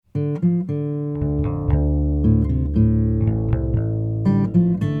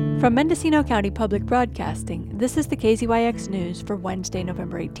From Mendocino County Public Broadcasting, this is the KZYX News for Wednesday,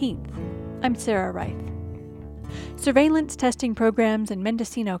 November 18th. I'm Sarah Reith. Surveillance testing programs in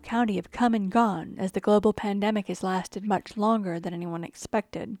Mendocino County have come and gone as the global pandemic has lasted much longer than anyone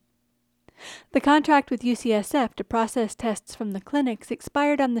expected. The contract with UCSF to process tests from the clinics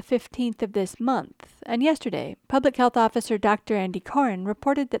expired on the 15th of this month, and yesterday, Public Health Officer Dr. Andy Corin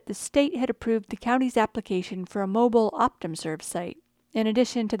reported that the state had approved the county's application for a mobile OptumServe site, in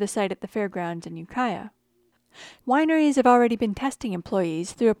addition to the site at the fairgrounds in Ukiah. Wineries have already been testing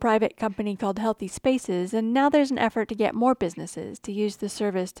employees through a private company called Healthy Spaces, and now there's an effort to get more businesses to use the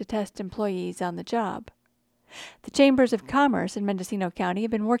service to test employees on the job. The Chambers of Commerce in Mendocino County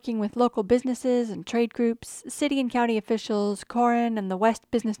have been working with local businesses and trade groups, city and county officials, Corin, and the West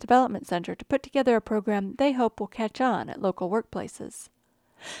Business Development Center to put together a program they hope will catch on at local workplaces.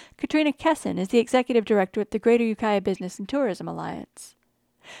 Katrina Kesson is the executive director at the Greater Ukiah Business and Tourism Alliance.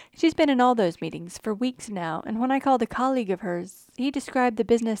 She's been in all those meetings for weeks now, and when I called a colleague of hers, he described the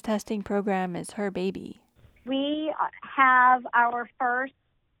business testing program as her baby. We have our first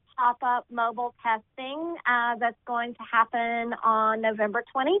pop-up mobile testing that's going to happen on November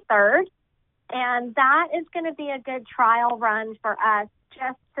 23rd, and that is going to be a good trial run for us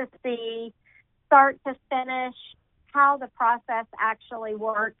just to see, start to finish, how the process actually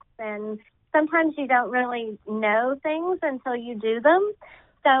works. And sometimes you don't really know things until you do them.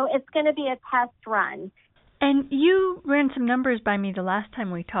 So it's going to be a test run. And you ran some numbers by me the last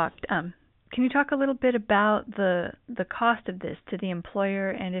time we talked. Can you talk a little bit about the cost of this to the employer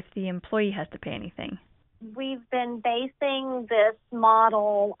and if the employee has to pay anything? We've been basing this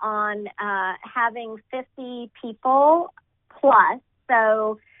model on having 50 people plus.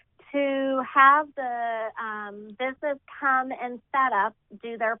 So to have the business come and set up,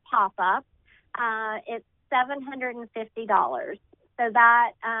 do their pop-up, it's $750. So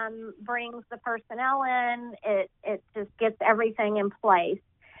that brings the personnel in. It just gets everything in place.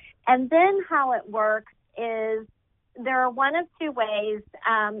 And then how it works is there are one of two ways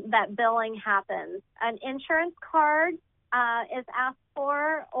that billing happens. An insurance card is asked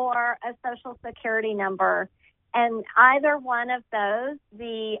for or a social security number. And either one of those,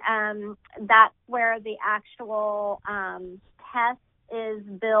 that's where the actual test is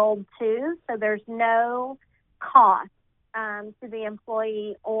billed to. So there's no cost to the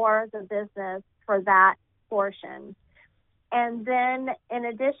employee or the business for that portion. And then in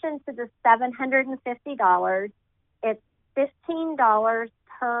addition to the $750, it's $15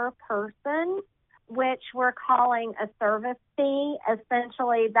 per person, which we're calling a service fee.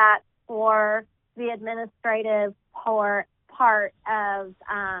 Essentially, that's for the administrative part of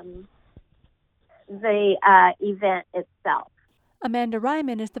the event itself. Amanda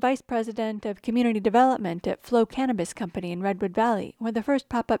Ryman is the Vice President of Community Development at Flow Cannabis Company in Redwood Valley, where the first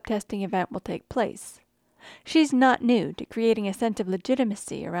pop-up testing event will take place. She's not new to creating a sense of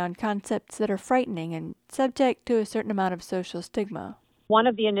legitimacy around concepts that are frightening and subject to a certain amount of social stigma. One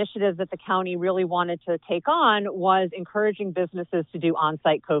of the initiatives that the county really wanted to take on was encouraging businesses to do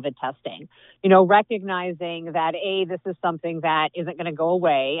on-site COVID testing. Recognizing that, this is something that isn't going to go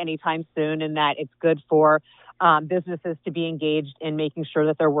away anytime soon and that it's good for businesses to be engaged in making sure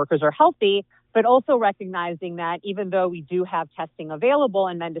that their workers are healthy, but also recognizing that even though we do have testing available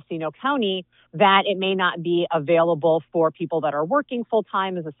in Mendocino County, that it may not be available for people that are working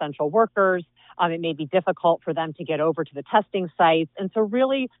full-time as essential workers. It may be difficult for them to get over to the testing sites. And so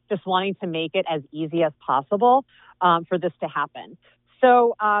really just wanting to make it as easy as possible for this to happen.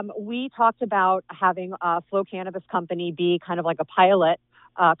 So we talked about having Flow Cannabis Company be kind of like a pilot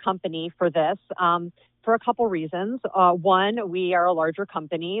company for this for a couple reasons. One, we are a larger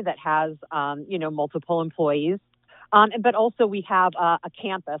company that has, multiple employees. But also we have a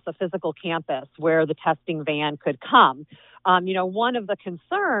campus, a physical campus where the testing van could come. One of the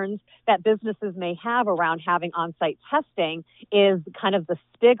concerns that businesses may have around having on-site testing is kind of the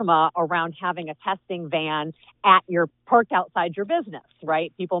stigma around having a testing van parked outside your business,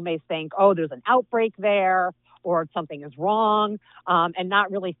 right? People may think, there's an outbreak there or something is wrong, and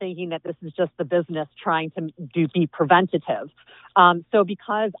not really thinking that this is just the business trying to be preventative. So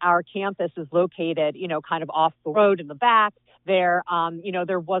because our campus is located, kind of off the road in the back, there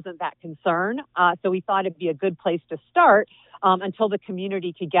wasn't that concern. So we thought it'd be a good place to start until the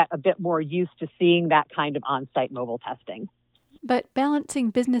community could get a bit more used to seeing that kind of on-site mobile testing. But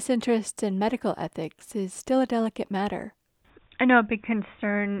balancing business interests and medical ethics is still a delicate matter. I know a big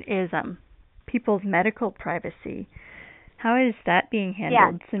concern is people's medical privacy. How is that being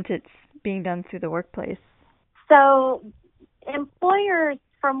handled since it's being done through the workplace? So employers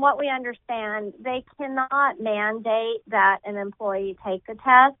from what we understand, they cannot mandate that an employee take the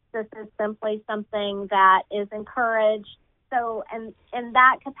test. This is simply something that is encouraged. So in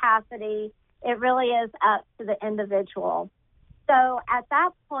that capacity, it really is up to the individual. So at that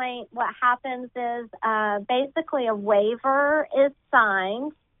point, what happens is basically a waiver is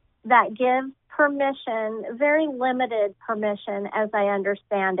signed that gives permission, very limited permission as I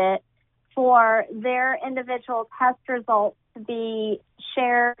understand it, for their individual test results to be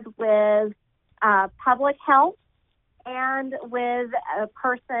shared with public health and with a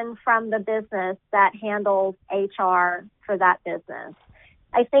person from the business that handles HR for that business.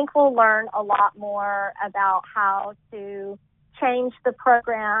 I think we'll learn a lot more about how to change the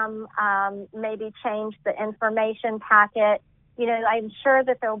program, maybe change the information packet. You know, I'm sure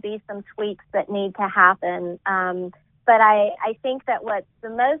that there'll be some tweaks that need to happen. But I think that what's the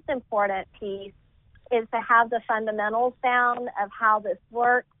most important piece is to have the fundamentals down of how this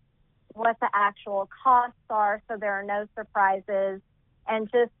works, what the actual costs are so there are no surprises, and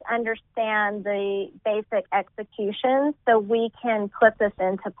just understand the basic execution so we can put this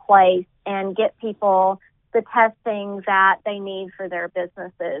into place and get people the testing that they need for their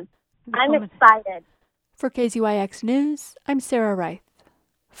businesses. I'm excited. For KZYX News, I'm Sarah Reith.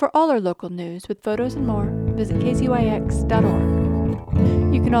 For all our local news with photos and more, visit kzyx.org.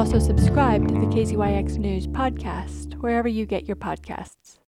 You can also subscribe to the KZYX News podcast wherever you get your podcasts.